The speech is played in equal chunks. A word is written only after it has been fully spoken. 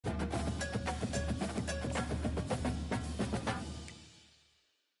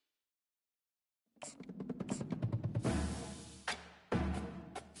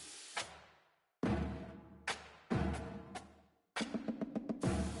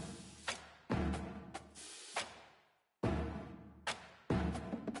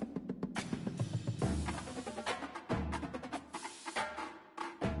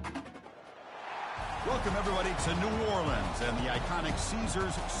Welcome, everybody, to New Orleans and the iconic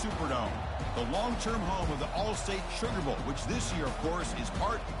Caesars Superdome, the long-term home of the All-State Sugar Bowl, which this year, of course, is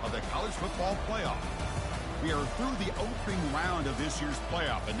part of the college football playoff. We are through the opening round of this year's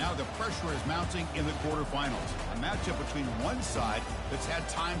playoff, and now the pressure is mounting in the quarterfinals. A matchup between one side that's had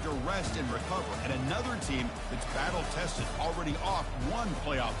time to rest and recover, and another team that's battle-tested, already off one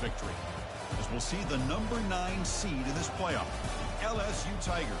playoff victory. As we'll see the number 9 seed in this playoff, the LSU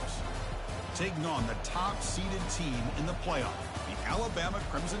Tigers, taking on the top-seeded team in the playoff, the Alabama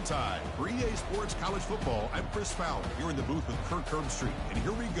Crimson Tide. For EA Sports College Football, I'm Chris Fowler, here in the booth with Kirk Herbstreit. And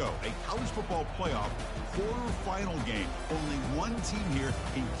here we go, a college football playoff quarterfinal game. Only one team here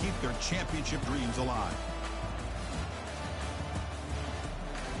can keep their championship dreams alive.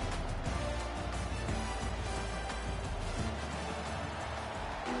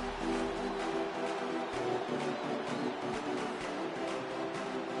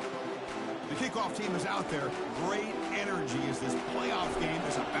 The kickoff team is out there. Great energy as this playoff game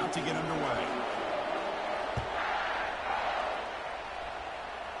is about to get underway.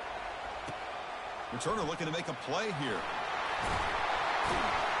 Returner looking to make a play here.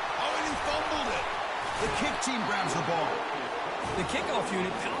 Oh, and he fumbled it. The kick team grabs the ball. The kickoff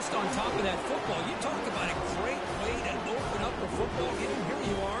unit pounced on top of that football. You talk about a great way to open up a football game. Here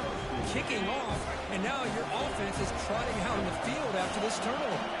you are, kicking off, and now your offense is trotting out in the field after this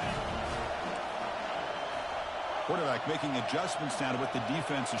turnover. Quarterback making adjustments now to what the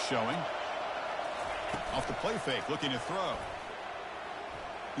defense is showing. Off the play fake, looking to throw.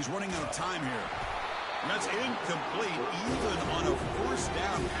 He's running out of time here. And that's incomplete, even on a first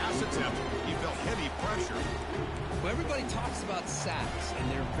down pass attempt. He felt heavy pressure. Well, everybody talks about sacks, and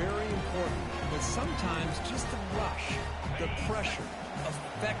they're very important. But sometimes just the rush, the pressure,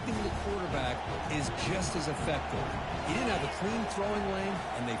 affecting the quarterback is just as effective. He didn't have a clean throwing lane,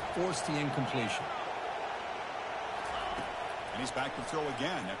 and they forced the incompletion. And he's back to throw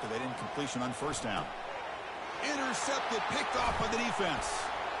again after that incompletion on first down. Intercepted, picked off by the defense.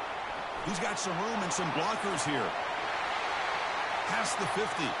 He's got some room and some blockers here. Past the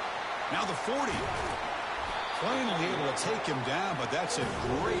 50. Now the 40. Finally able to take him down, but that's a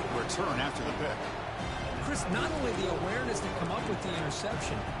great return after the pick. Chris, not only the awareness to come up with the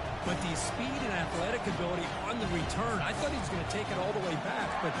interception, but the speed and athletic ability on the return. I thought he was going to take it all the way back,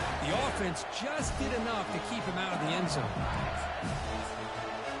 but the offense just did enough to keep him out of the end zone.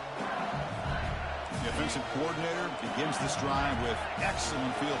 The offensive coordinator begins this drive with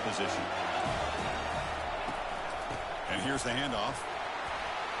excellent field position. And here's the handoff.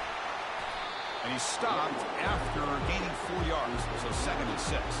 And he stopped after gaining 4 yards, so 2nd and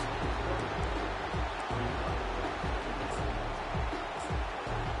 6.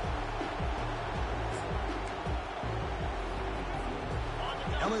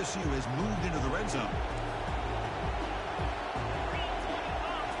 LSU has moved into the red zone.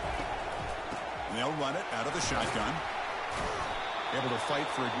 And they'll run it out of the shotgun. Able to fight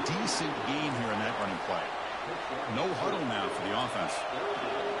for a decent gain here in that running play. No huddle now for the offense.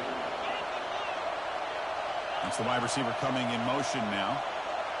 That's the wide receiver coming in motion now.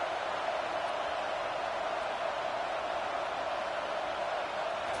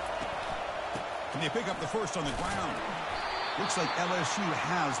 Can they pick up the first on the ground? Looks like LSU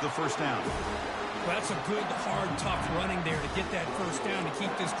has the first down. Well, that's a good, hard, tough running there to get that first down to keep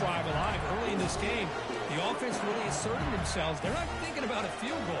this drive alive early in this game. The offense really asserted themselves. They're not thinking about a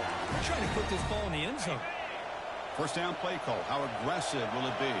field goal. They're trying to put this ball in the end zone. First down play call. How aggressive will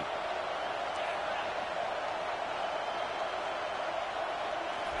it be?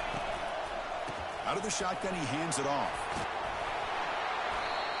 Out of the shotgun, he hands it off.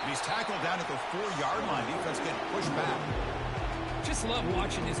 And he's tackled down at the 4-yard line. Defense getting pushed back. Just love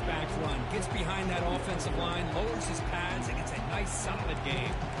watching this back run. Gets behind that offensive line, lowers his pads, and it's a nice, solid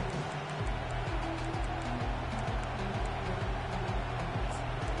game.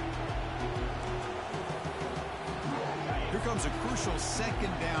 Here comes a crucial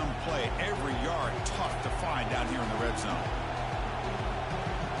 2nd down play. Every yard tough to find down here in the red zone.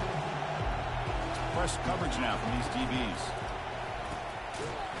 Press coverage now from these DBs.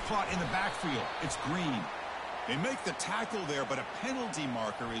 Caught in the backfield. It's Green. They make the tackle there, but a penalty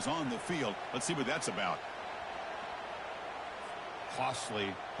marker is on the field. Let's see what that's about. Costly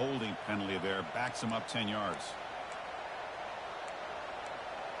holding penalty there. Backs him up 10 yards.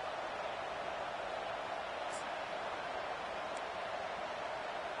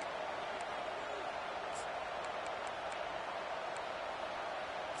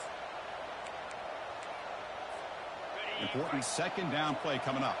 Important 2nd down play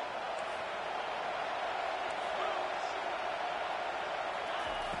coming up.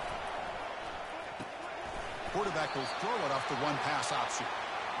 quarterback will throw it off the one-pass option.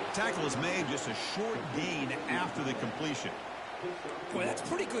 The tackle is made, just a short gain after the completion. Boy, that's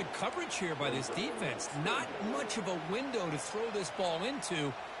pretty good coverage here by this defense. Not much of a window to throw this ball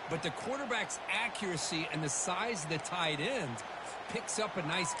into, but the quarterback's accuracy and the size of the tight end picks up a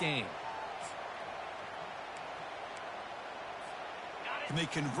nice gain. And they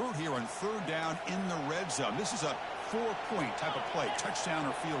convert here on third down in the red zone. This is a 4-point type of play, touchdown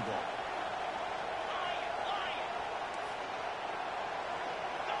or field goal.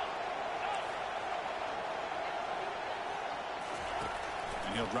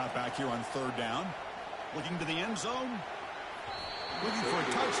 And he'll drop back here on third down. Looking to the end zone. Looking for a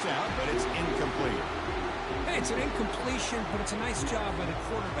touchdown, but it's incomplete. Hey, it's an incompletion, but it's a nice job by the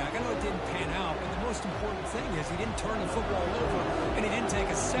quarterback. I know it didn't pan out, but the most important thing is he didn't turn the football over and he didn't take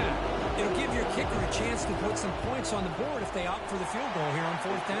a sack. It'll give your kicker a chance to put some points on the board if they opt for the field goal here on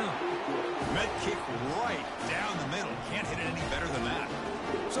fourth down. Met kick right down the middle. Can't hit it any better than that.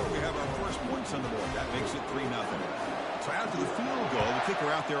 So we have our first points on the board. That makes it 3-0. So after the field goal, the kicker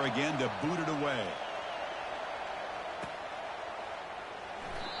out there again to boot it away.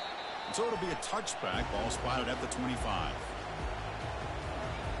 So it'll be a touchback. Ball spotted at the 25.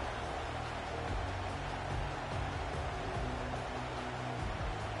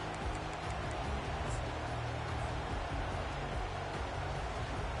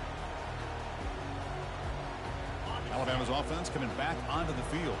 Alabama's offense coming back onto the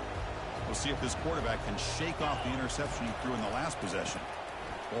field. We'll see if this quarterback can shake off the interception he threw in the last possession.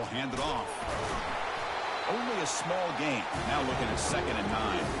 Ball handed off. Only a small gain. Now looking at 2nd and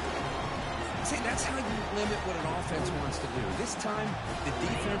 9. See, that's how you limit what an offense wants to do. This time, the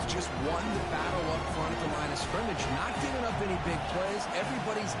defense just won the battle up front at the line of scrimmage, not giving up any big plays.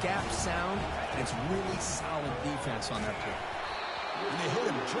 Everybody's gap sound, and it's really solid defense on that play. And they hit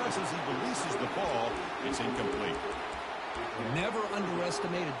him just as he releases the ball. It's incomplete. Never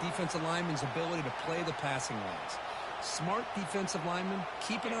underestimate a defensive lineman's ability to play the passing lanes. Smart defensive linemen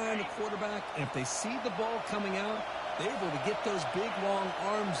keep an eye on the quarterback, and if they see the ball coming out, they're able to get those big, long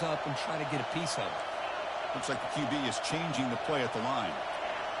arms up and try to get a piece of it. Looks like the QB is changing the play at the line.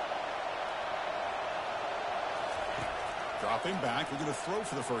 Dropping back, looking to throw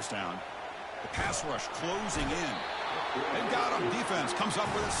for the first down. The pass rush closing in. They've got him. Defense comes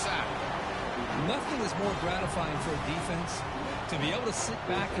up with a sack. Nothing is more gratifying for a defense to be able to sit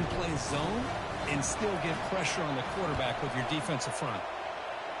back and play zone and still get pressure on the quarterback with your defensive front.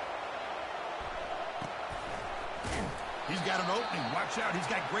 He's got an opening. Watch out. He's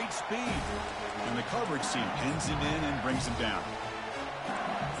got great speed. And the coverage team pins him in and brings him down.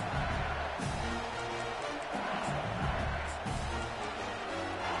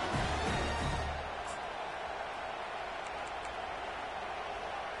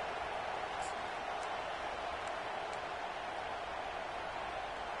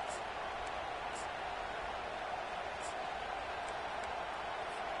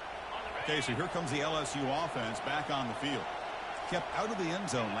 Okay, so here comes the LSU offense back on the field. Kept out of the end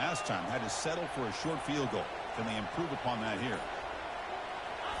zone last time. Had to settle for a short field goal. Can they improve upon that here?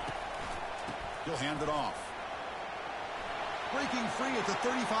 He'll hand it off. Breaking free at the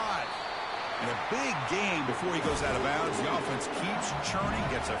 35. And a big gain before he goes out of bounds. The offense keeps churning,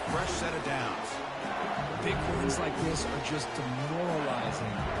 gets a fresh set of downs. Big runs like this are just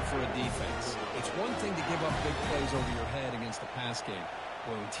demoralizing for a defense. It's one thing to give up big plays over your head against the pass game.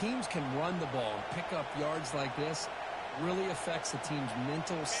 When teams can run the ball and pick up yards like this, really affects the team's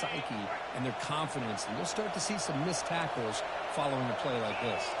mental psyche and their confidence. And you'll start to see some missed tackles following a play like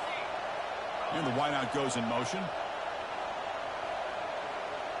this. And the wideout goes in motion.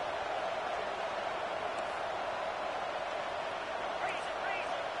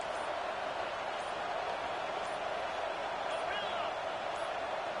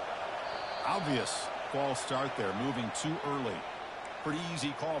 Obvious false start there, moving too early. Pretty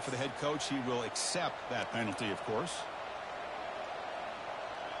easy call for the head coach. He will accept that penalty, of course.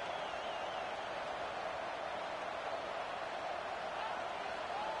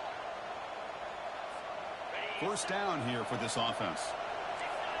 First down here for this offense.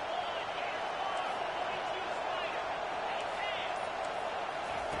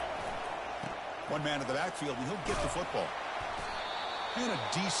 One man in the backfield, and he'll get the football. And a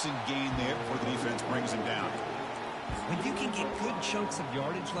decent gain there before the defense brings him down. When you can get good chunks of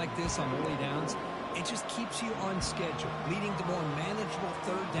yardage like this on early downs, it just keeps you on schedule, leading to more manageable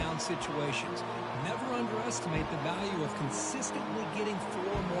third down situations. Never underestimate the value of consistently getting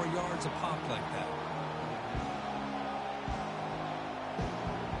 4 more yards a pop like that.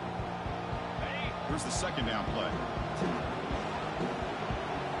 Here's the second down play.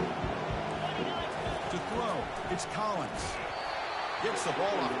 To throw. It's Collins. Gets the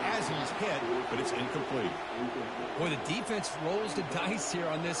ball off as he's hit, but it's incomplete. Boy, the defense rolls the dice here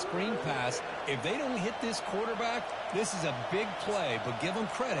on this screen pass. If they don't hit this quarterback, this is a big play. But give them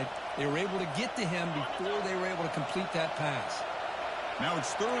credit. They were able to get to him before they were able to complete that pass. Now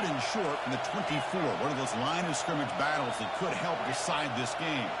it's 3rd and short from the 24. One of those line of scrimmage battles that could help decide this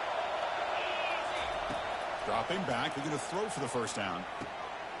game. Dropping back. They're going to throw for the first down.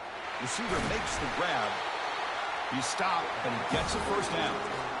 Receiver makes the grab. He's stopped, but he gets a first down.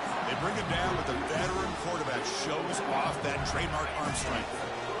 They bring him down, but the veteran quarterback shows off that trademark arm strength.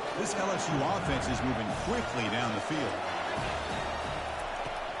 This LSU offense is moving quickly down the field.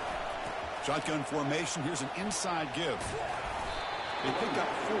 Shotgun formation. Here's an inside give. They pick up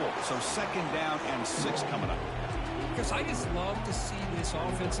 4, so 2nd down and 6 coming up. Because I just love to see this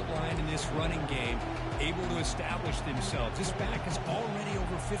offensive line in this running game able to establish themselves. This back is already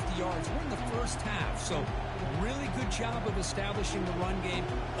over 50 yards. We're in the first half, so really good job of establishing the run game.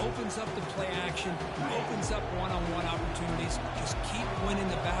 Opens up the play action, opens up one-on-one opportunities. Just keep winning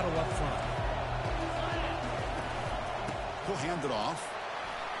the battle up front. He'll hand it off.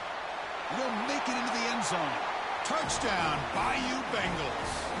 He'll make it into the end zone. Touchdown, Bayou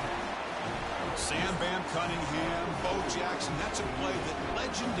Bengals. Sam Bam Cunningham, Bo Jackson. That's a play that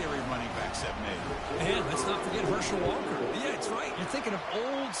legendary running backs have made. And let's not forget Herschel Walker. Yeah, it's right. You're thinking of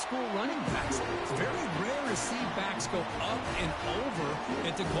old school running backs. It's very rare to see backs go up and over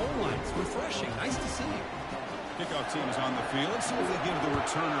at the goal line. It's refreshing. Nice to see. Kickoff team is on the field. Let's see if they give the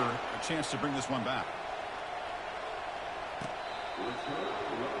returner a chance to bring this one back.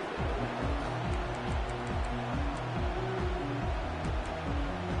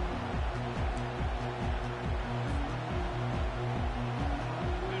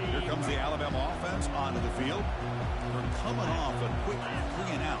 Comes the Alabama offense onto the field. They're coming off a quick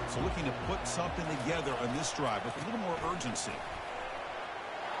 3-and-out, so looking to put something together on this drive with a little more urgency.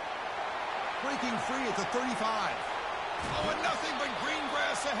 Breaking free at the 35. Oh, and nothing but green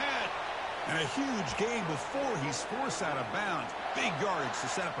grass ahead. And a huge gain before he's forced out of bounds. Big yardage to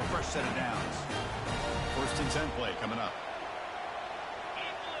set up a fresh set of downs. 1st and 10 play coming up.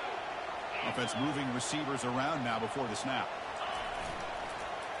 Offense moving receivers around now before the snap.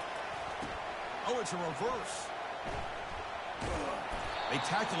 Oh, it's a reverse. They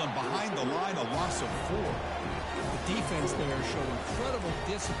tackle him behind the line, a loss of 4. The defense there showed incredible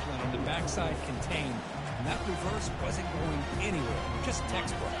discipline on the backside contained, and that reverse wasn't going anywhere. Just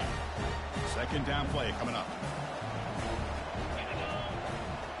textbook. 2nd down play coming up.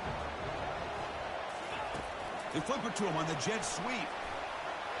 They flip it to him on the jet sweep.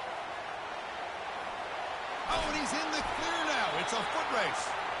 Oh, and he's in the clear now. It's a foot race.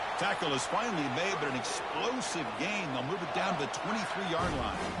 Tackle is finally made, but an explosive gain. They'll move it down to the 23-yard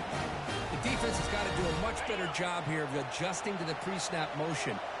line. The defense has got to do a much better job here of adjusting to the pre-snap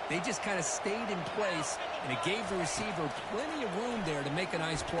motion. They just kind of stayed in place, and it gave the receiver plenty of room there to make a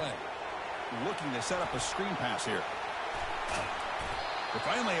nice play. Looking to set up a screen pass here. They're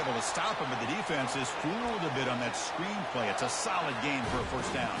finally able to stop him, but the defense is fooled a bit on that screen play. It's a solid gain for a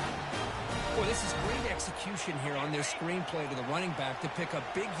first down. Boy, this is great execution here on their screenplay to the running back to pick up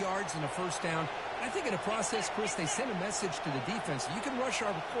big yards and a first down. I think in the process, Chris, they sent a message to the defense. You can rush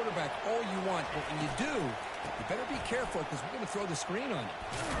our quarterback all you want, but when you do, you better be careful because we're going to throw the screen on you.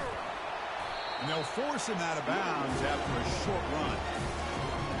 And they'll force him out of bounds after a short run.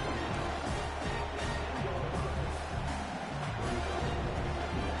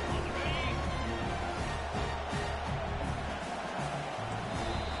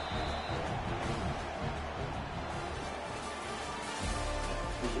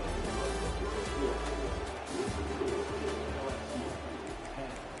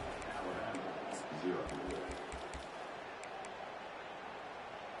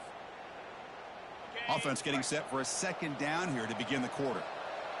 Offense getting set for a 2nd down here to begin the quarter.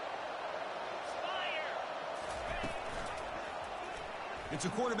 It's a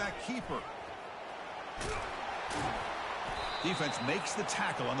quarterback keeper. Defense makes the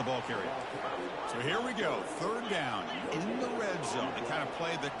tackle on the ball carrier. So here we go. 3rd down in the red zone. The kind of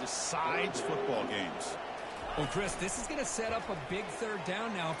play that decides football games. Well, Chris, this is going to set up a big 3rd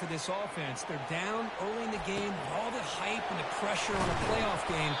down now for this offense. They're down early in the game with all the hype and the pressure on a playoff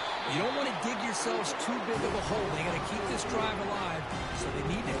game. You don't want to dig yourselves too big of a hole. They got to keep this drive alive, so they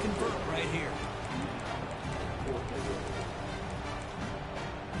need to convert right here.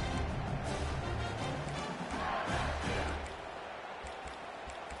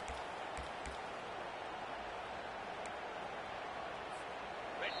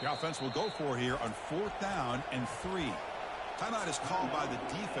 The offense will go for here on 4th down and 3. Timeout is called by the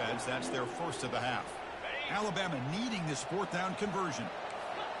defense. That's their first of the half. Alabama needing this fourth down conversion.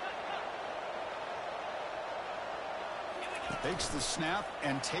 Takes the snap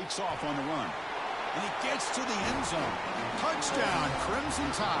and takes off on the run. And he gets to the end zone. Touchdown, Crimson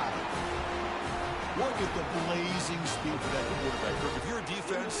Tide. Look at the blazing speed for that quarterback. If you're a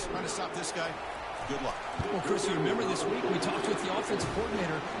defense trying to stop this guy, good luck. Well, Chris, you remember this week we talked with the offensive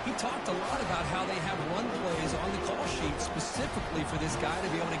coordinator. He talked a lot about how they have run plays on the call sheet specifically for this guy to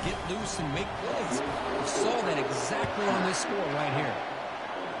be able to get loose and make plays. We saw that exactly on this score right here.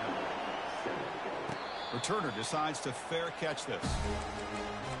 Returner decides to fair catch this.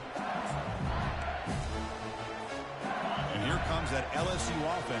 And here comes that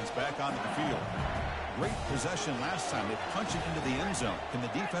LSU offense back onto the field. Great possession last time. They punch it into the end zone. Can the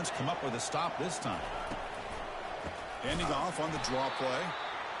defense come up with a stop this time? Handing off on the draw play.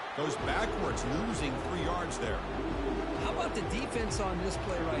 Goes backwards, losing 3 yards there. How about the defense on this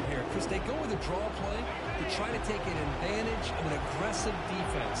play right here? Chris, they go with a draw play to try to take an advantage of an aggressive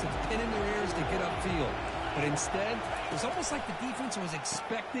defense. It's pin in their ears to get upfield. But instead, it was almost like the defense was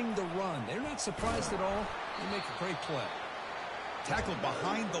expecting the run. They're not surprised at all. They make a great play. Tackled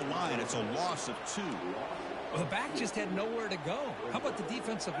behind the line. It's a loss of 2. Well, the back just had nowhere to go. How about the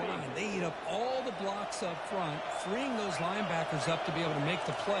defensive line? They eat up all the blocks up front, freeing those linebackers up to be able to make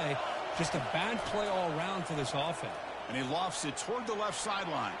the play. Just a bad play all around for this offense. And he lofts it toward the left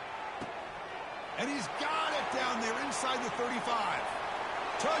sideline. And he's got it down there inside the 35.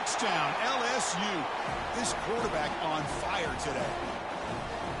 Touchdown, LSU. This quarterback on fire today.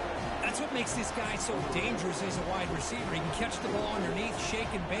 That's what makes this guy so dangerous as a wide receiver. He can catch the ball underneath, shake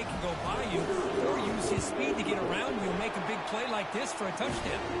and bake and go by you, or use his speed to get around you and make a big play like this for a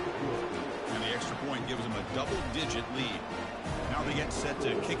touchdown. And the extra point gives him a double-digit lead. Now they get set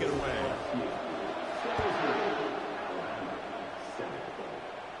to kick it away.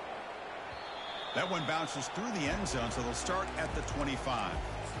 That one bounces through the end zone, so they'll start at the 25.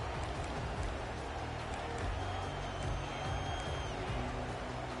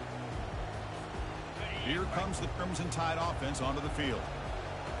 Here comes the Crimson Tide offense onto the field.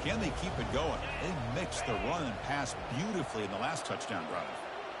 Can they keep it going? They mixed the run and pass beautifully in the last touchdown drive.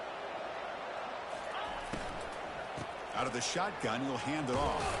 Out of the shotgun, he'll hand it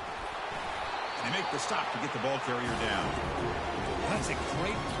off. And they make the stop to get the ball carrier down. That's a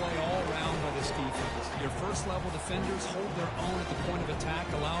great play all around by this defense. Your first-level defenders hold their own at the point of attack,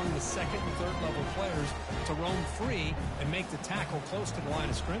 allowing the second and third-level players to roam free and make the tackle close to the line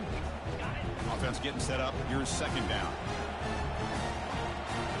of scrimmage. Offense getting set up. Here's second down.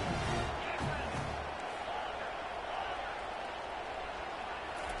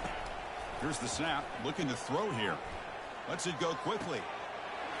 Here's the snap. Looking to throw here. Lets it go quickly.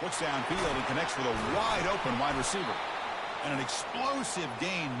 Looks downfield and connects with a wide-open wide receiver. And an explosive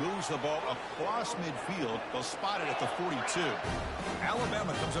gain moves the ball across midfield. They'll spot it at the 42.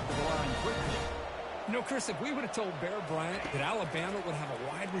 Alabama comes up to the line quickly. You know, Chris, if we would have told Bear Bryant that Alabama would have a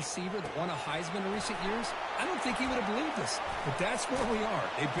wide receiver that won a Heisman in recent years, I don't think he would have believed us. But that's where we are.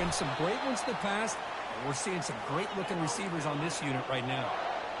 They've been some great ones in the past, and we're seeing some great-looking receivers on this unit right now.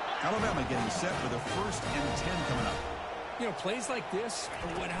 Alabama getting set for the 1st and 10 coming up. You know, plays like this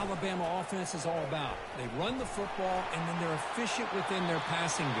are what Alabama offense is all about. They run the football, and then they're efficient within their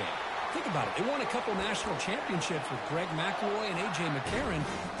passing game. Think about it. They won a couple national championships with Greg McElroy and A.J. McCarron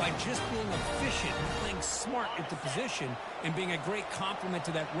by just being efficient and playing smart at the position and being a great complement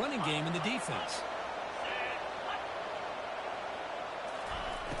to that running game in the defense.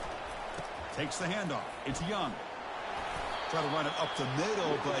 Takes the handoff. It's Young. Try to run it up the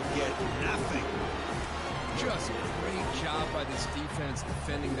middle, but get nothing. Just a great job by this defense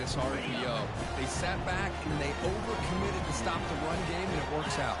defending this RPO. They sat back and they overcommitted to stop the run game, and it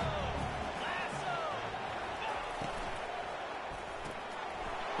works out.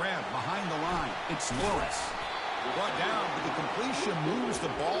 Grab behind the line. It's Lawrence. Brought down, but the completion moves the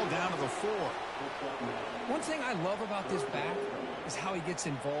ball down to the 4. One thing I love about this back is how he gets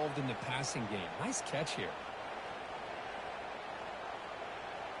involved in the passing game. Nice catch here.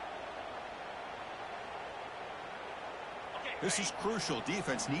 This is crucial.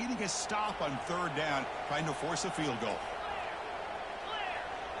 Defense needing a stop on 3rd down, trying to force a field goal.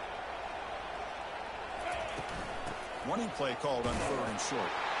 Running play called on 3rd and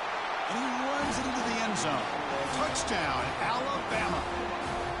short. And he runs it into the end zone. Touchdown, Alabama.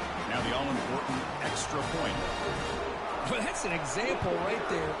 Now the all-important extra point. Well, that's an example right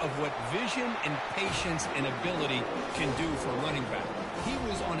there of what vision and patience and ability can do for a running back. He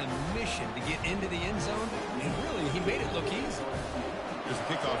was on a mission to get into the end zone, and really, he made it look easy. Here's a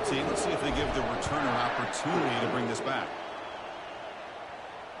kickoff team. Let's see if they give the returner an opportunity to bring this back.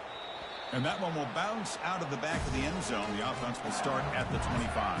 And that one will bounce out of the back of the end zone. The offense will start at the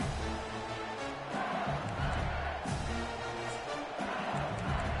 25.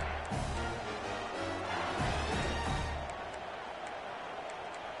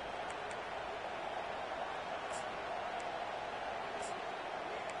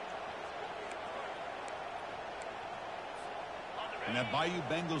 And that Bayou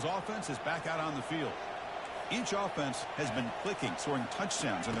Bengals offense is back out on the field. Each offense has been clicking, scoring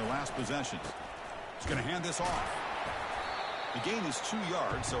touchdowns in their last possessions. He's going to hand this off. The gain is 2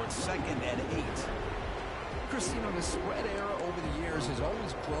 yards, so it's 2nd and 8. Chris, you know, the spread era over the years has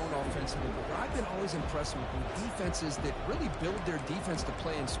always grown offensively, but I've been always impressed with defenses that really build their defense to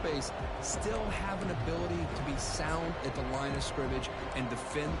play in space, still have an ability to be sound at the line of scrimmage and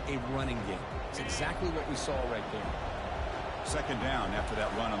defend a running game. It's exactly what we saw right there. 2nd down after that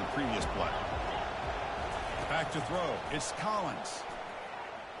run on the previous play. Back to throw. It's Collins.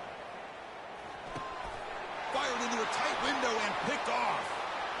 Fired into a tight window and picked off.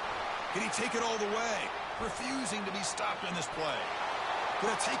 Can he take it all the way? Refusing to be stopped in this play.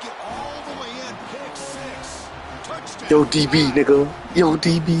 Gonna take it all the way in. Pick 6. Touchdown. Yo, DB, nigga. Yo,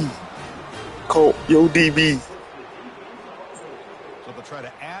 DB. Colt, yo, DB. So they'll try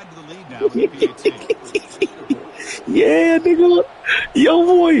to add to the lead now with the PAT. Yeah, nigga. Yo,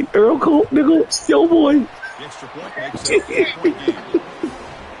 boy. Earl Colt, nigga. Yo, boy. The extra point makes it a 4-point game.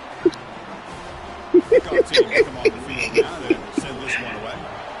 Kickoff team come on the field now to send this one away.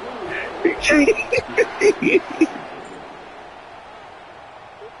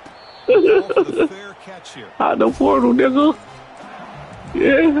 All for the fair catch here. Out the portal, nigga.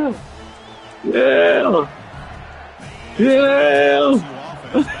 Yeah. Yeah. Yeah.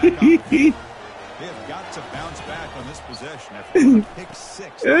 They have got to bounce back on this possession after pick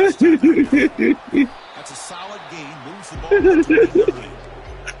 6. That's a solid gain. Moves the ball to 29.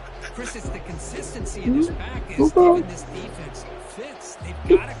 Chris, it's the consistency in this back is giving this defense fits. They've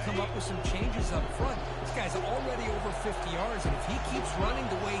got to come up with some changes up front. This guy's already over 50 yards, and if he keeps running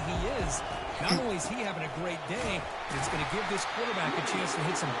the way he is, not only is he having a great day, but it's going to give this quarterback a chance to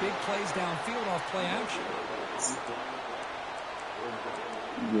hit some big plays downfield off play action.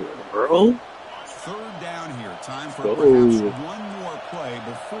 Bro. 3rd down here. Time for perhaps one more play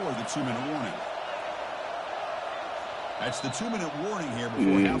before the 2-minute warning. That's the 2-minute warning here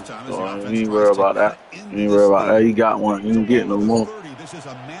before halftime. As the offense You ain't worry about that. You ain't worry about that. He got one. You don't get no more. This is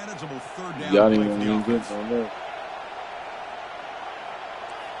a manageable 3rd down. You got him. You ain't get no more.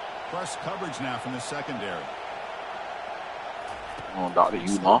 Press coverage now from the secondary. Come on, Dr.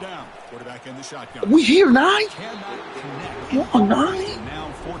 Umar. Quarterback in the shotgun. We here, 9? Cannot on, 9?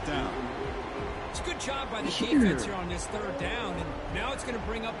 Now 4th down. It's a good job by the defense here on this 3rd down, and now it's going to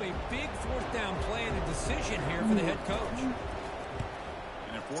bring up a big 4th down play and a decision here for the head coach. And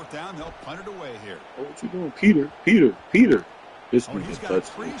at 4th down, they'll punt it away here. What you doing, Peter? This Oh, one he's gets got a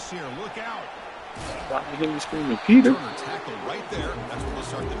touched. crease here. Look out. Stop him screaming, Peter. Turner tackle right there. That's where they'll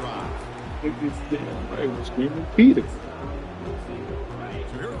start the drive. Right, we're screaming, Peter.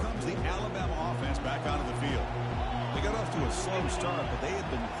 So here comes the Alabama offense back onto the field. They got off to a slow start, but they have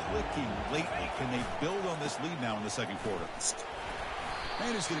been clicking lately. Can they build on this lead now in the 2nd quarter?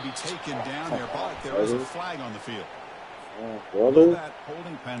 Man is going to be taken down there, but there is a flag on the field. Will that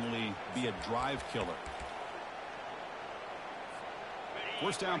holding penalty be a drive killer?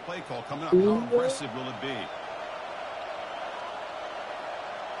 1st down play call coming up. How impressive will it be?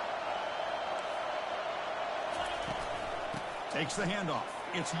 Takes the handoff.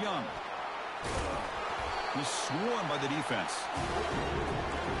 It's Young. He's swarmed by the defense.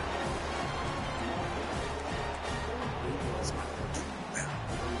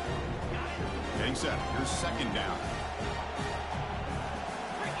 Getting set. Here's 2nd down.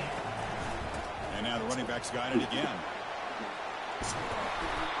 And now the running back's got it again.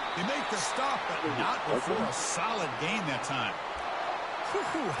 They make the stop, but not before a solid gain that time.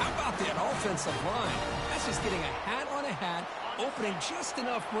 How about that offensive line? That's just getting a hat on a hat, opening just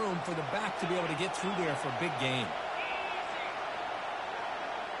enough room for the back to be able to get through there for a big gain.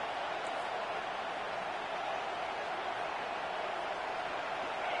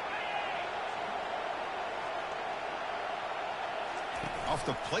 Off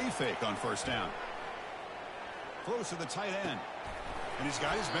the play fake on 1st down. Close to the tight end. And he's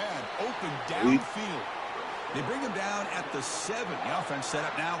got his man open downfield. They bring him down at the 7. The offense set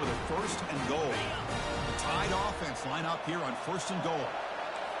up now with a 1st and goal. The tied offense line up here on 1st and goal.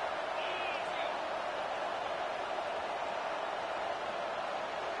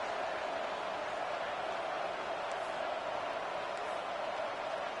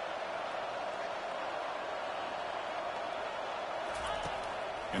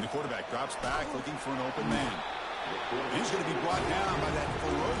 And And the quarterback drops back looking for an open man. He's going to be brought down by that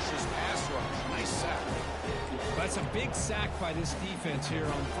ferocious pass rush. Nice sack. That's a big sack by this defense here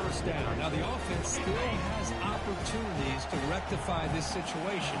on first down. Now, the offense still has opportunities to rectify this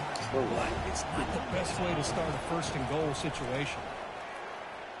situation, but it's not the best way to start a first-and-goal situation.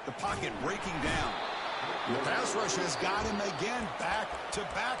 The pocket breaking down. The pass rush has got him again.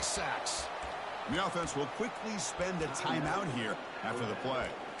 Back-to-back sacks. The offense will quickly spend a timeout here after the play.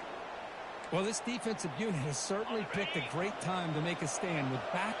 Well, this defensive unit has certainly picked a great time to make a stand with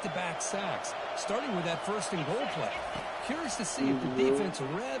back-to-back sacks, starting with that first-and-goal play. Curious to see if the defense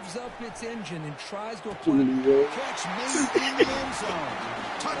revs up its engine and tries to apply. Catch made in the end zone.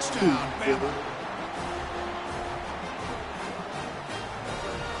 Touchdown, Bama.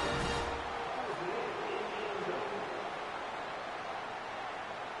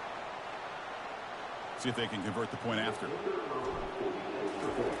 See if they can convert the point after.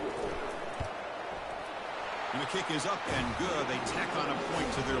 And the kick is up and good. They tack on a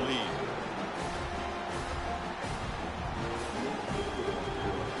point to their lead.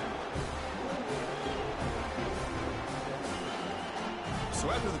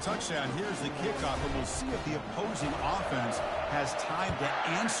 So after the touchdown, here's the kickoff, and we'll see if the opposing offense has time to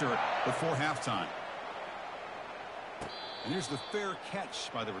answer before halftime. And here's the fair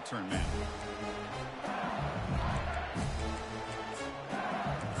catch by the return man.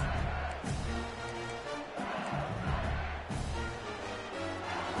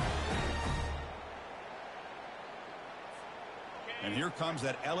 And here comes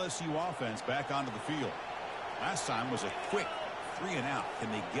that LSU offense back onto the field. Last time was a quick 3-and-out.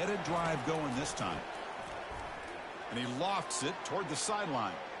 Can they get a drive going this time? And he lofts it toward the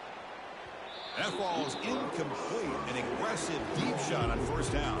sideline. That ball is incomplete. An aggressive deep shot on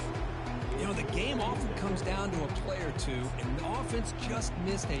first down. You know, the game often comes down to a play or two, and the offense just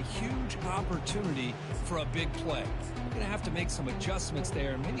missed a huge opportunity for a big play. They're going to have to make some adjustments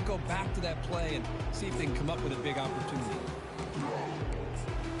there and maybe go back to that play and see if they can come up with a big opportunity.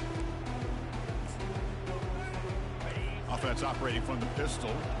 Offense operating from the pistol.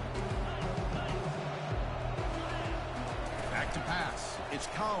 Back to pass. It's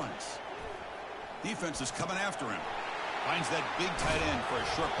Collins. Defense is coming after him. Finds that big tight end for a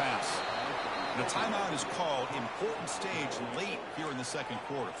short pass. The timeout is called. Important stage late here in the second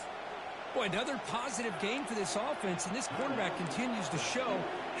quarter. Boy, another positive game for this offense, and this quarterback continues to show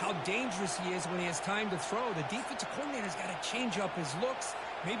how dangerous he is when he has time to throw. The defensive coordinator's got to change up his looks,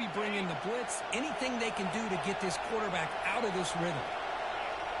 maybe bring in the blitz, anything they can do to get this quarterback out of this rhythm.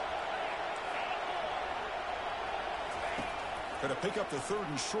 Going to pick up the 3rd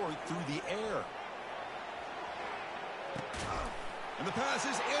and short through the air. And the pass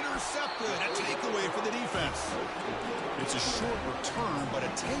is intercepted. A takeaway for the defense. It's a short return, but a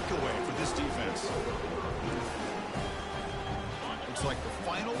takeaway for this defense. Looks like the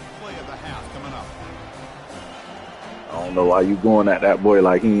final play of the half coming up. I don't know why you going at that boy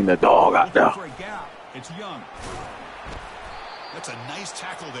like he ain't a dog out there. For a gap. It's Young. That's a nice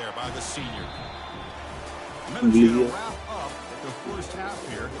tackle there by the senior. Minutes to wrap up the first half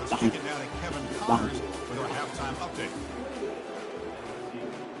here. Let's kick it now to Kevin Connors with our halftime update.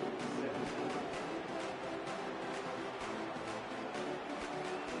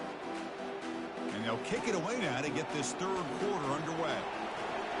 And they'll kick it away now to get this 3rd quarter underway.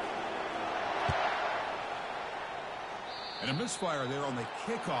 And a misfire there on the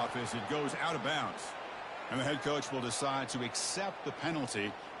kickoff as it goes out of bounds. And the head coach will decide to accept the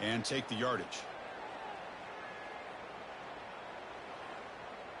penalty and take the yardage.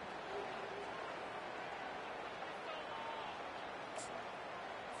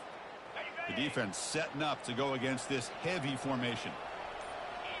 The defense setting up to go against this heavy formation.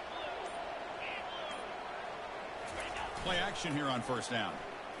 Play action here on first down.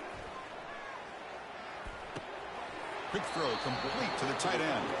 Quick throw complete to the tight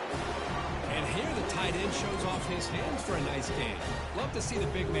end. And here the tight end shows off his hands for a nice game. Love to see the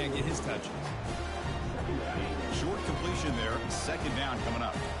big man get his touches. Short completion there. 2nd down coming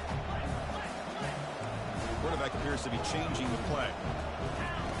up. Quarterback appears to be changing the play.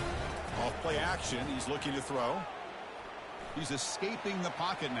 Off play action. He's looking to throw. He's escaping the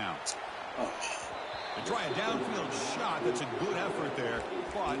pocket now. They try a downfield shot. That's a good effort there.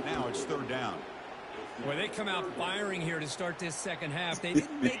 But now it's 3rd down. Well, they come out firing here to start this second half. They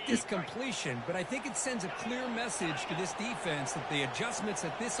didn't make this completion, but I think it sends a clear message to this defense that the adjustments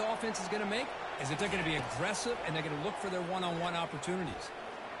that this offense is going to make is that they're going to be aggressive and they're going to look for their one-on-one opportunities.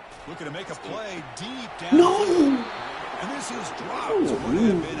 Looking to make a play deep down. No! And this is dropped. Would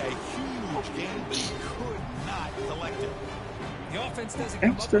have been a huge game, but he could not collect it. The offense doesn't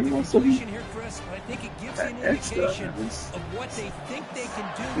come up extra with a muscle. completion here, Chris, but I think it gives you an indication of what they think they can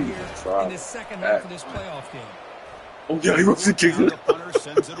do here in the second half of this playoff game. Oh, yeah, he was a kicker. The punter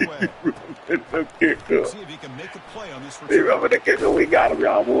sends it away. See if he can make a play on this return. Remember the kicker? We got him,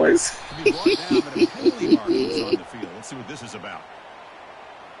 y'all boys. To be brought down, but a penalty marker was on the field. Let's see what this is about.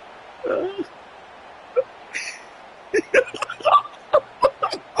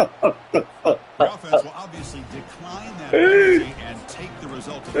 The offense will obviously decline that penalty and take the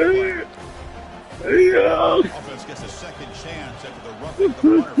result of the play. Yeah. Offense gets a second chance after the roughing the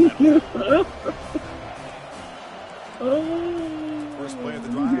punter penalty. First play of the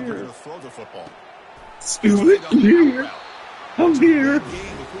drive, they're going to throw the football. Stupid. I'm here. I'm here.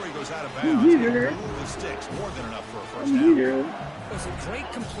 Game before he goes out of bounds. Move the sticks, more than enough for a first down. It was a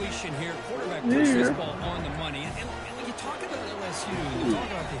great completion here. Quarterback puts this ball on the money. And when you talk about LSU, and you talk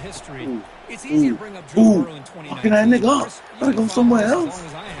about the history, it's easy to bring up Joe Burrow in 2019. That nigga up. Gotta go somewhere else. As long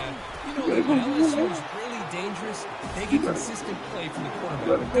as I have. You know that when LSU is really dangerous, they get consistent play from the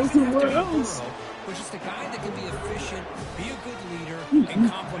quarterback. It doesn't have to be Burrow, but just a guy that can be efficient, be a good leader, and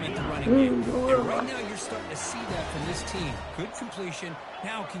complement the running game. And right now, you're starting to see that from this team. Good completion.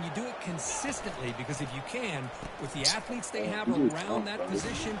 Now, can you do it consistently? Because if you can, with the athletes they have around that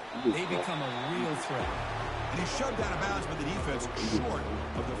position, they become a real threat. And he's shoved out of bounds by the defense short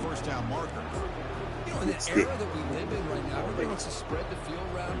of the first down marker. You know, in the era that we live in right now, everybody wants to spread the field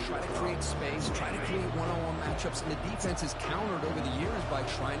around, try to create space, try to create one-on-one matchups, and the defense is countered over the years by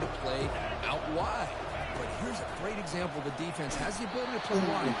trying to play out wide. But here's a great example. The defense has the ability to play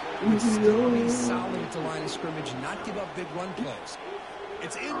wide, but still be solid at the line of scrimmage and not give up big run plays.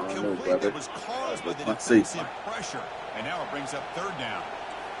 It's incomplete. It was caused by the defensive pressure, and now it brings up third down.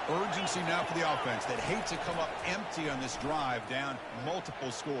 Urgency now for the offense that hates to come up empty on this drive, down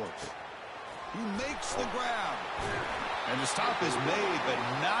multiple scores. He makes the grab. And the stop is made, but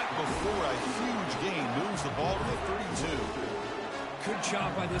not before a huge gain moves the ball to the 32. Good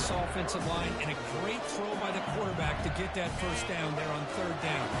job by this offensive line, and a great throw by the quarterback to get that first down there on third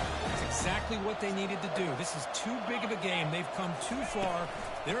down. That's exactly what they needed to do. This is too big of a game. They've come too far.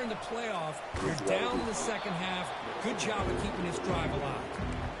 They're in the playoff. You're down in the second half. Good job of keeping this drive alive.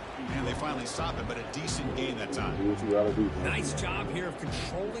 And they finally stop it, but a decent game that time. Nice job here of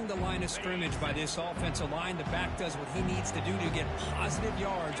controlling the line of scrimmage by this offensive line. The back does what he needs to do to get positive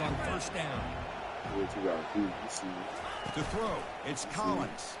yards on first down. To throw, it's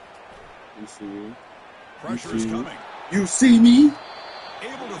Collins. Pressure is coming. You see me?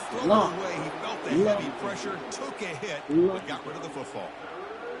 Able to throw it away. He felt the heavy pressure, took a hit, but got rid of the football.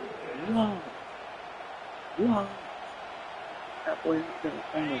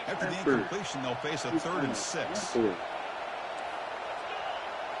 After the incompletion, they'll face a 3rd and 6.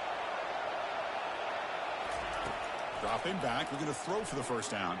 Dropping back, we're going to throw for the first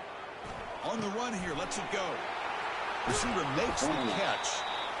down. On the run here, lets it go. Receiver makes the catch.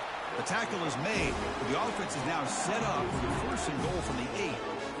 The tackle is made, but the offense is now set up for the 1st and goal from the 8.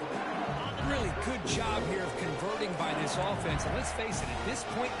 Really good job here of converting by this offense. And let's face it, at this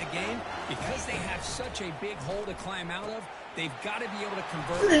point in the game, because they have such a big hole to climb out of, they've got to be able to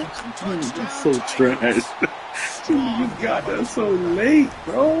convert. That's so trash. You got that so late,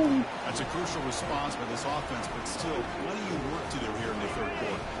 bro. That's a crucial response by this offense, but still plenty of work to do here in the 3rd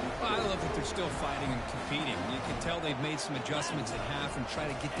quarter. Well, I love that they're still fighting and competing. You can tell they've made some adjustments at half and try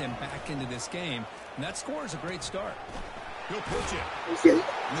to get them back into this game. And that score is a great start. He'll pitch it.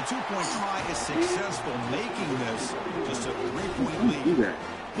 And the 2-point try is successful, making this just a 3-point lead.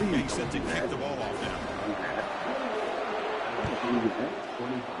 Being set to kick the ball off now.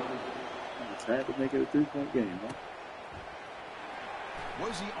 Sad to make it a 3-point game, huh?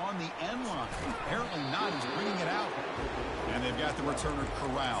 Was he on the end line? Apparently not. He's bringing it out. And they've got the returner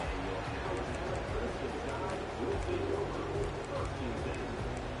corralled.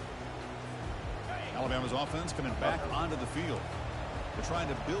 Alabama's offense coming back onto the field. They're trying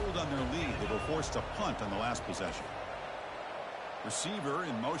to build on their lead. They were forced to punt on the last possession. Receiver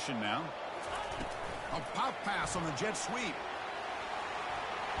in motion now. A pop pass on the jet sweep.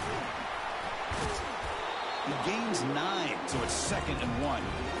 He gains 9, so it's 2nd and 1.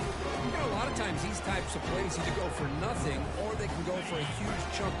 You know, a lot of times these types of plays either go for nothing or they can go for a huge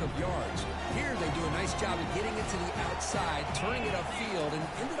chunk of yards. Here they do a nice job of getting it to the outside, turning it upfield, and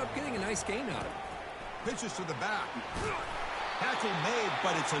ended up getting a nice gain out of it. Pitches to the back. Tackle made,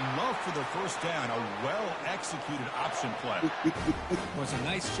 but it's enough for the first down. A well-executed option play. It was a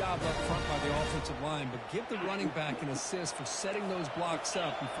nice job up front by the offensive line, but give the running back an assist for setting those blocks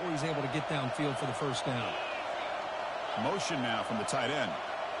up before he's able to get downfield for the first down. Motion now from the tight end.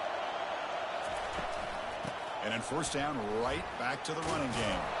 And then first down, right back to the running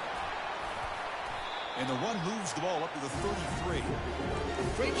game. And the run moves the ball up to the 33.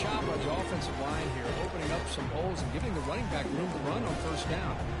 Great job by the offensive line here, opening up some holes and giving the running back room to run on first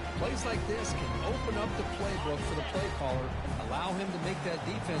down. Plays like this can open up the playbook for the play caller, allow him to make that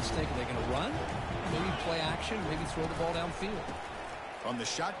defense think, are they going to run? Maybe play action, maybe throw the ball downfield. From the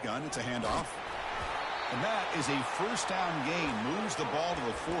shotgun, it's a handoff. And that is a first down gain. Moves the ball to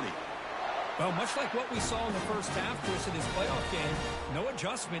the 40. Well, much like what we saw in the first half, Chris, in his playoff game, no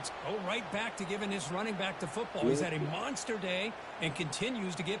adjustments. Go right back to giving his running back the football. He's had a monster day and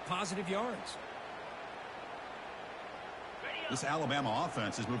continues to get positive yards. This Alabama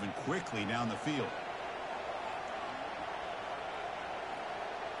offense is moving quickly down the field.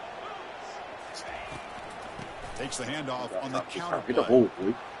 Takes the handoff on the counter play.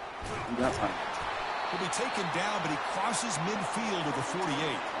 He'll be taken down, but he crosses midfield at the 48.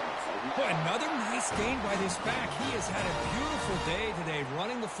 Boy, another nice gain by this back. He has had a beautiful day today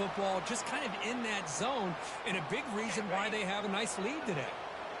running the football, just kind of in that zone, and a big reason why they have a nice lead today.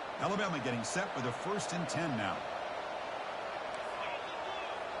 Alabama getting set for the 1st and 10 now.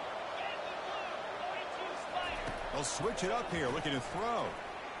 They'll switch it up here, looking to throw.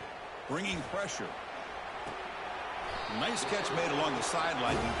 Bringing pressure. Nice catch made along the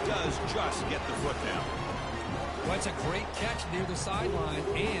sideline. He does just get the foot down. Well, it's a great catch near the sideline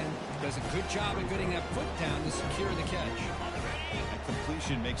and does a good job of getting that foot down to secure the catch. That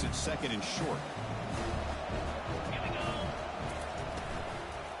completion makes it 2nd and short.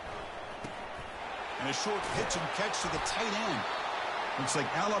 And a short pitch and catch to the tight end. Looks like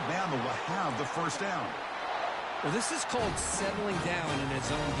Alabama will have the first down. Well, this is called settling down in his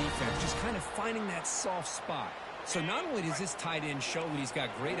own defense, just kind of finding that soft spot. So not only does this tight end show that he's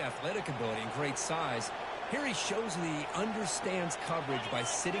got great athletic ability and great size, here he shows that he understands coverage by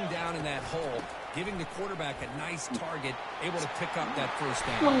sitting down in that hole, giving the quarterback a nice target, able to pick up that first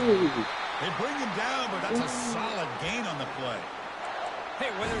down. They bring him down, but that's a solid gain on the play.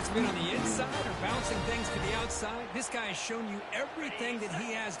 Hey, whether it's been on the inside or bouncing things to the outside, this guy has shown you everything that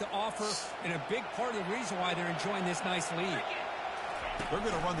he has to offer, and a big part of the reason why they're enjoying this nice lead. They're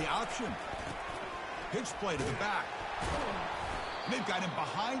going to run the option. Pitch play to the back. They've got him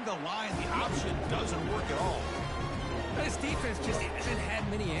behind the line. The option doesn't work at all. This defense just hasn't had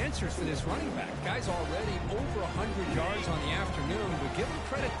many answers for this running back. Guy's already over 100 yards on the afternoon, but give him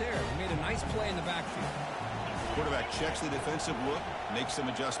credit there. He made a nice play in the backfield. Quarterback checks the defensive look, makes some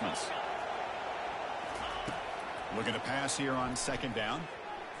adjustments. Looking to pass here on 2nd down.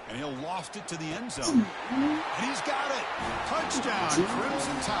 And he'll loft it to the end zone. And he's got it. Touchdown,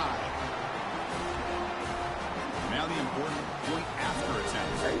 Crimson Tide. Now the important point after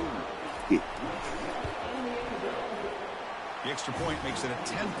attempt. The extra point makes it a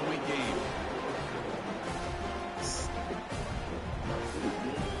 10-point game.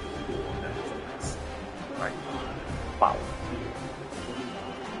 Wow.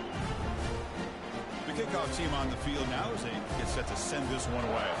 The kickoff team on the field now as they get set to send this one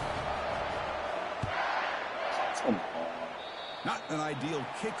away. Not an ideal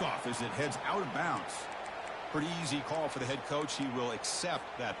kickoff as it heads out of bounds. Pretty easy call for the head coach. He will accept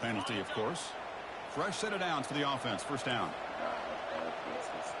that penalty, of course. Fresh set of downs for the offense. First down.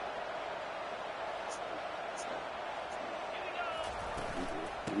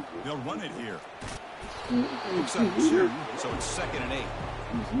 They'll run it here. Looks up 2, so it's 2nd and 8.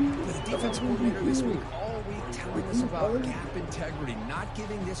 The defense coordinator this week all week telling us about gap integrity, not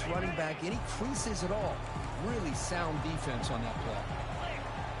giving this running back any creases at all. Really sound defense on that play.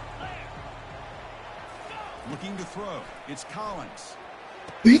 Looking to throw. It's Collins.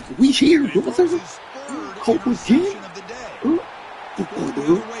 We here, Throws his third interception of the day.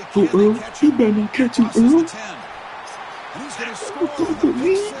 You better not catch him, Crosses Earl. the 10. And he's going to score with a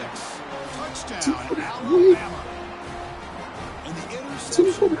pick 6. Touchdown, Alabama. And the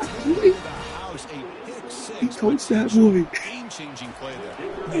interception taken to the house. A pick 6. He coached that boy. Game-changing play there.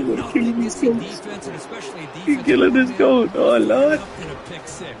 He was killing his Defense, coach. and especially a He defense killing his coach. Oh, Lord. in a pick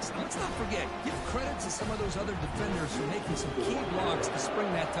 6. Now, let's not forget, give credit to some of those other defenders for making some key blocks to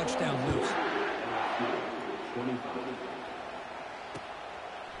spring that touchdown loose.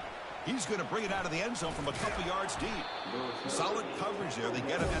 He's going to bring it out of the end zone from a couple yards deep. Solid coverage there. They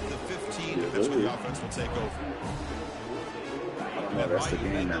get him at the 15. That's where the offense will take over. No, that's the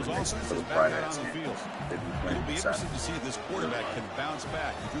game that makes it for the Friday. It'll be interesting to see if this quarterback can bounce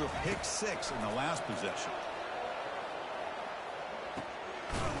back. He threw a pick 6 in the last possession.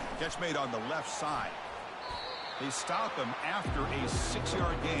 Catch made on the left side. They stop him after a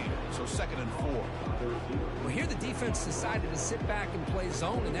 6-yard gain, so 2nd and 4. Well, here the defense decided to sit back and play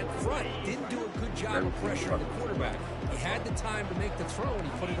zone, and that front didn't do a good job of pressuring the quarterback. He had the time to make the throw, and he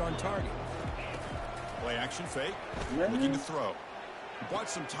put it on target. Play action fake, looking to throw. He bought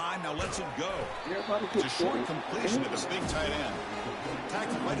some time, now lets it go. It's a short completion to the big tight end.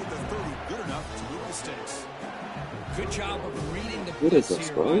 Tackle right at the 30, good enough to move the sticks. Good job of reading the blitz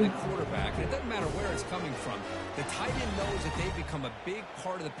here by the quarterback. And it doesn't matter where it's coming from. The tight end knows that they've become a big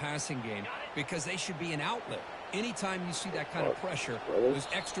part of the passing game because they should be an outlet. Anytime you see that kind of pressure, those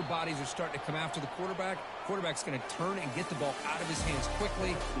extra bodies are starting to come after the quarterback. Quarterback's going to turn and get the ball out of his hands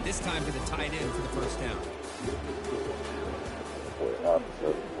quickly, this time to the tight end for the first down.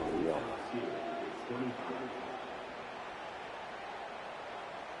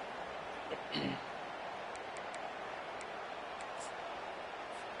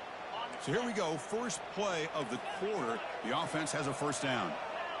 So here we go, first play of the quarter. The offense has a first down.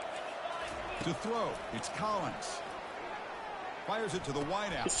 To throw, it's Collins. Fires it to the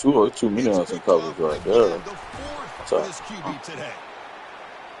wideout. It's too many on some coverage right there. The fourth for this QB today.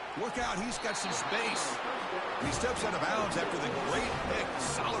 Look out, he's got some space. And he steps out of bounds after the great pick.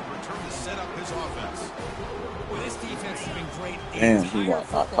 Solid return to set up his offense. Well, this defense has been great. Damn, he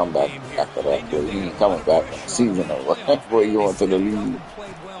might not come back after that. He ain't coming back when the season over. Before you go into the league.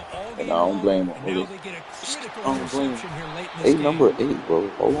 And I don't blame him. I don't blame him. Number 8, bro.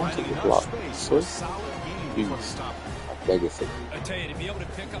 Hold on to the block. So, please. I beg it. I tell you, to be able to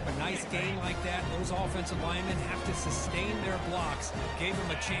pick up a nice gain like that, those offensive linemen have to sustain their blocks. Gave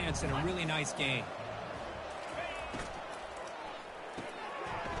them a chance and a really nice gain.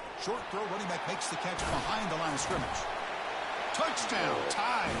 Short throw, running back makes the catch behind the line of scrimmage. Touchdown,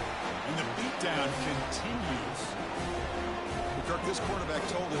 tied, and the beatdown continues. Kirk, this quarterback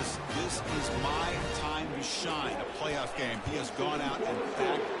told us this is my time to shine, a playoff game. He has gone out and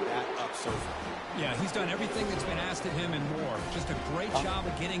backed that up so far. Yeah, he's done everything that's been asked of him and more. Just a great job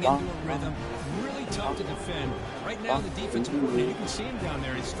of getting into a rhythm. Really tough to defend. Right now, the defensive coordinator, you can see him down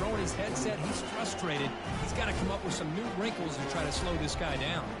there. He's throwing his headset. He's frustrated. He's got to come up with some new wrinkles to try to slow this guy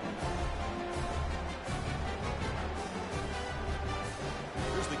down.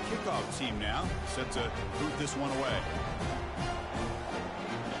 Here's the kickoff team now, set to boot this one away.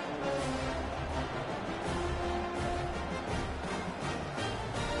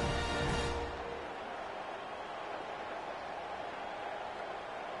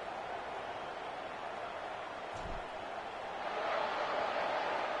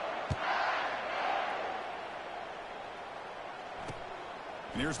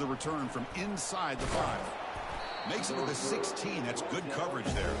 And here's the return from inside the 5. Makes it to the 16. That's good coverage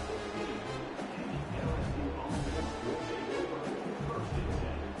there.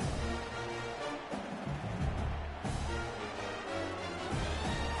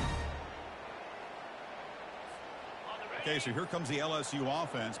 Okay, so here comes the LSU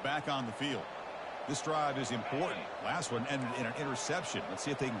offense back on the field. This drive is important. Last one ended in an interception. Let's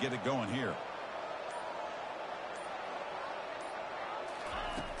see if they can get it going here.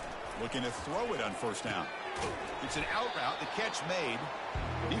 Looking to throw it on first down. It's an out route. The catch made.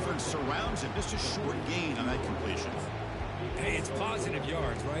 Defense surrounds him. Just a short gain on that completion. Hey, it's positive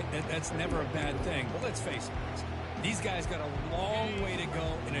yards, right? That's never a bad thing. But let's face it. These guys got a long way to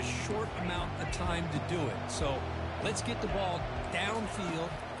go in a short amount of time to do it. So let's get the ball downfield,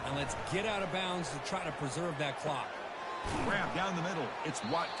 and let's get out of bounds to try to preserve that clock. Grab down the middle. It's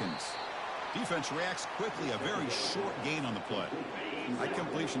Watkins. Defense reacts quickly. A very short gain on the play. That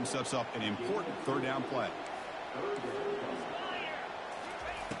completion sets up an important third down play.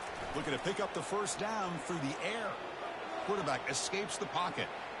 Looking to pick up the first down through the air. Quarterback escapes the pocket.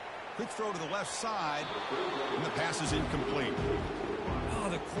 Quick throw to the left side, and the pass is incomplete. Oh,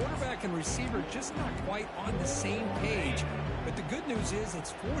 the quarterback and receiver just not quite on the same page. But the good news is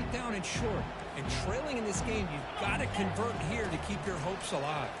it's 4th down and short. And trailing in this game, you've got to convert here to keep your hopes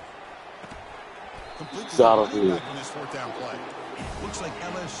alive. Completely back on this 4th down play. Looks like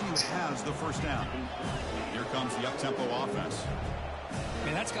LSU has the first down. Here comes the up-tempo offense.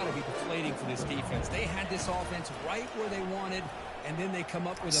 Man, that's got to be deflating for this defense. They had this offense right where they wanted, and then they come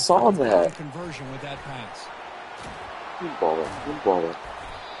up with a conversion with that pass. Good baller.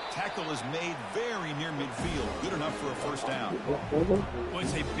 Tackle is made very near midfield. Good enough for a first down. Well,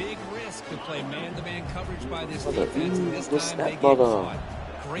 it's a big risk to play man-to-man coverage by this defense, and this time they get caught.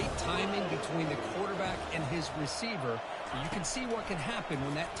 Great timing between the quarterback and his receiver. You can see what can happen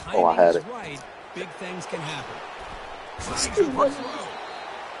when that timing is right. Big things can happen.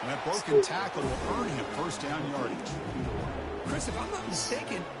 And that broken tackle will earn him first down yardage. Chris, if I'm not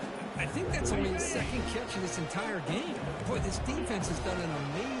mistaken, I think that's only his second catch of this entire game. Boy, this defense has done an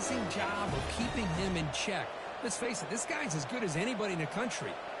amazing job of keeping him in check. Let's face it, this guy's as good as anybody in the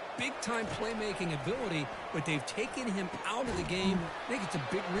country. Big-time playmaking ability, but they've taken him out of the game. I think it's a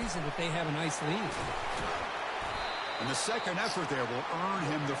big reason that they have a nice lead. And the second effort there will earn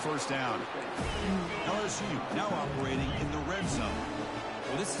him the first down. LSU now operating in the red zone.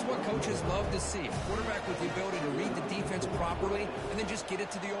 Well, this is what coaches love to see. A quarterback with the ability to read the defense properly and then just get it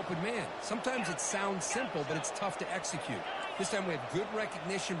to the open man. Sometimes it sounds simple, but it's tough to execute. This time we have good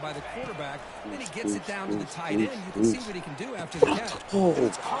recognition by the quarterback, and then he gets it down to the tight end. You can see what he can do after the catch.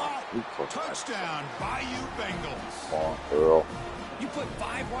 It's caught. Touchdown, Bayou Bengals. Come on, Earl. You put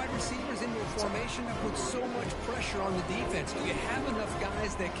 5 wide receivers into a formation that puts so much pressure on the defense. Do you have enough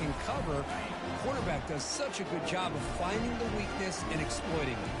guys that can cover? The quarterback does such a good job of finding the weakness and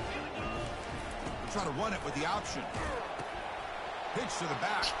exploiting it. Try to run it with the option. Pitch to the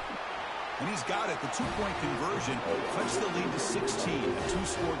back. And he's got it. The 2-point conversion cuts the lead to 16, a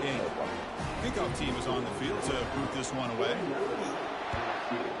 2-score game. Kickoff team is on the field to boot this one away.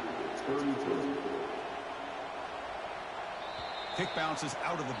 Kick bounces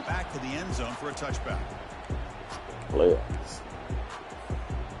out of the back of the end zone for a touchback. Playoffs.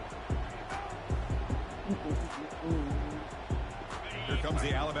 Here comes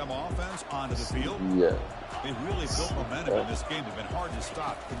the Alabama offense onto the field. Yeah. They really built momentum in this game. They've been hard to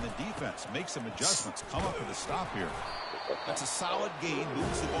stop. Can the defense make some adjustments? Come up with a stop here. That's a solid gain.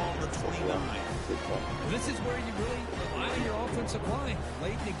 Moves the ball to 29. This is where you really rely on your offensive line.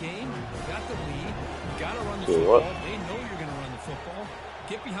 Late in the game, you got the lead. You got to run the football. They know you're going to run the football.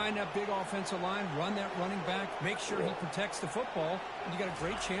 Get behind that big offensive line. Run that running back. Make sure he protects the football. And you got a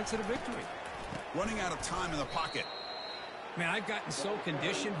great chance at a victory. Running out of time in the pocket. Man, I've gotten so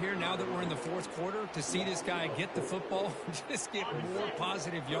conditioned here now that we're in the fourth quarter to see this guy get the football, just get more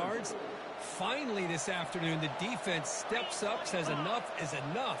positive yards. Finally this afternoon, the defense steps up, says enough is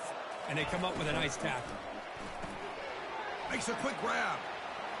enough, and they come up with a nice tackle. Makes a quick grab.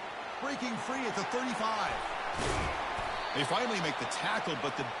 Breaking free at the 35. They finally make the tackle,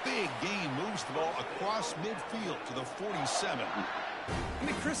 but the big gain moves the ball across midfield to the 47. I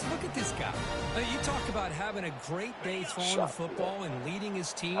mean, Chris, look at this guy. You talk about having a great day throwing the football and leading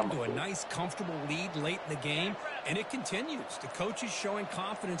his team to a nice, comfortable lead late in the game, and it continues. The coach is showing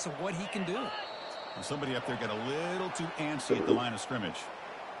confidence of what he can do. And somebody up there got a little too antsy at the line of scrimmage.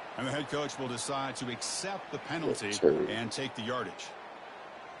 And the head coach will decide to accept the penalty and take the yardage.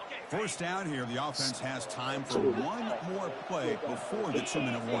 First down here, the offense has time for one more play before the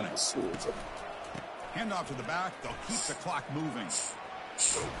 2-minute warning. Hand off to the back. They'll keep the clock moving.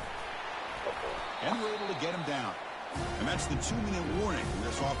 And we're able to get him down. And that's the 2-minute warning.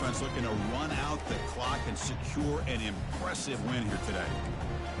 This offense looking to run out the clock and secure an impressive win here today.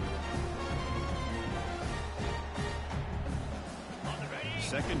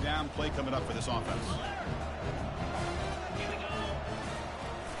 Second down play coming up for this offense.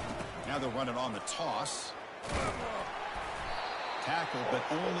 Now they're running on the toss. Tackle, but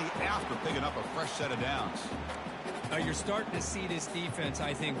only after picking up a fresh set of downs. Now you're starting to see this defense,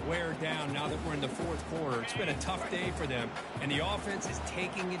 I think, wear down now that we're in the fourth quarter. It's been a tough day for them, and the offense is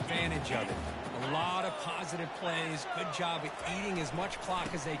taking advantage of it. A lot of positive plays. Good job at eating as much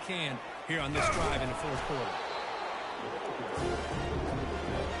clock as they can here on this drive in the fourth quarter.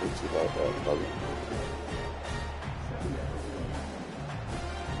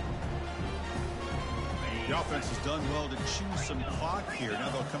 The offense has done well to choose some clock here. Now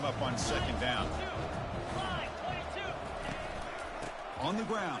they'll come up on second down. On the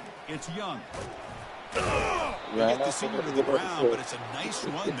ground, it's Young. They get the senior to the ground, but it's a nice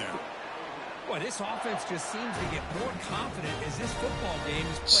run there. Boy, this offense just seems to get more confident as this football game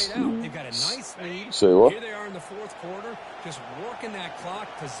is played out. They've got a nice lead. Here they are in the fourth quarter, just working that clock,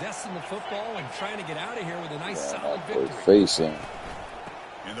 possessing the football, and trying to get out of here with a nice, solid victory.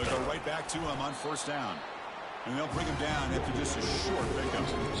 And they'll go right back to him on first down. And they'll bring him down after just a short pickup.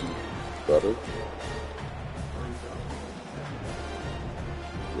 Better.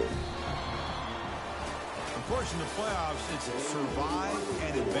 Of course, in the playoffs, it's survive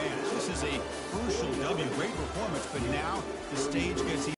and advance. This is a crucial W. Great performance, but now the stage gets even.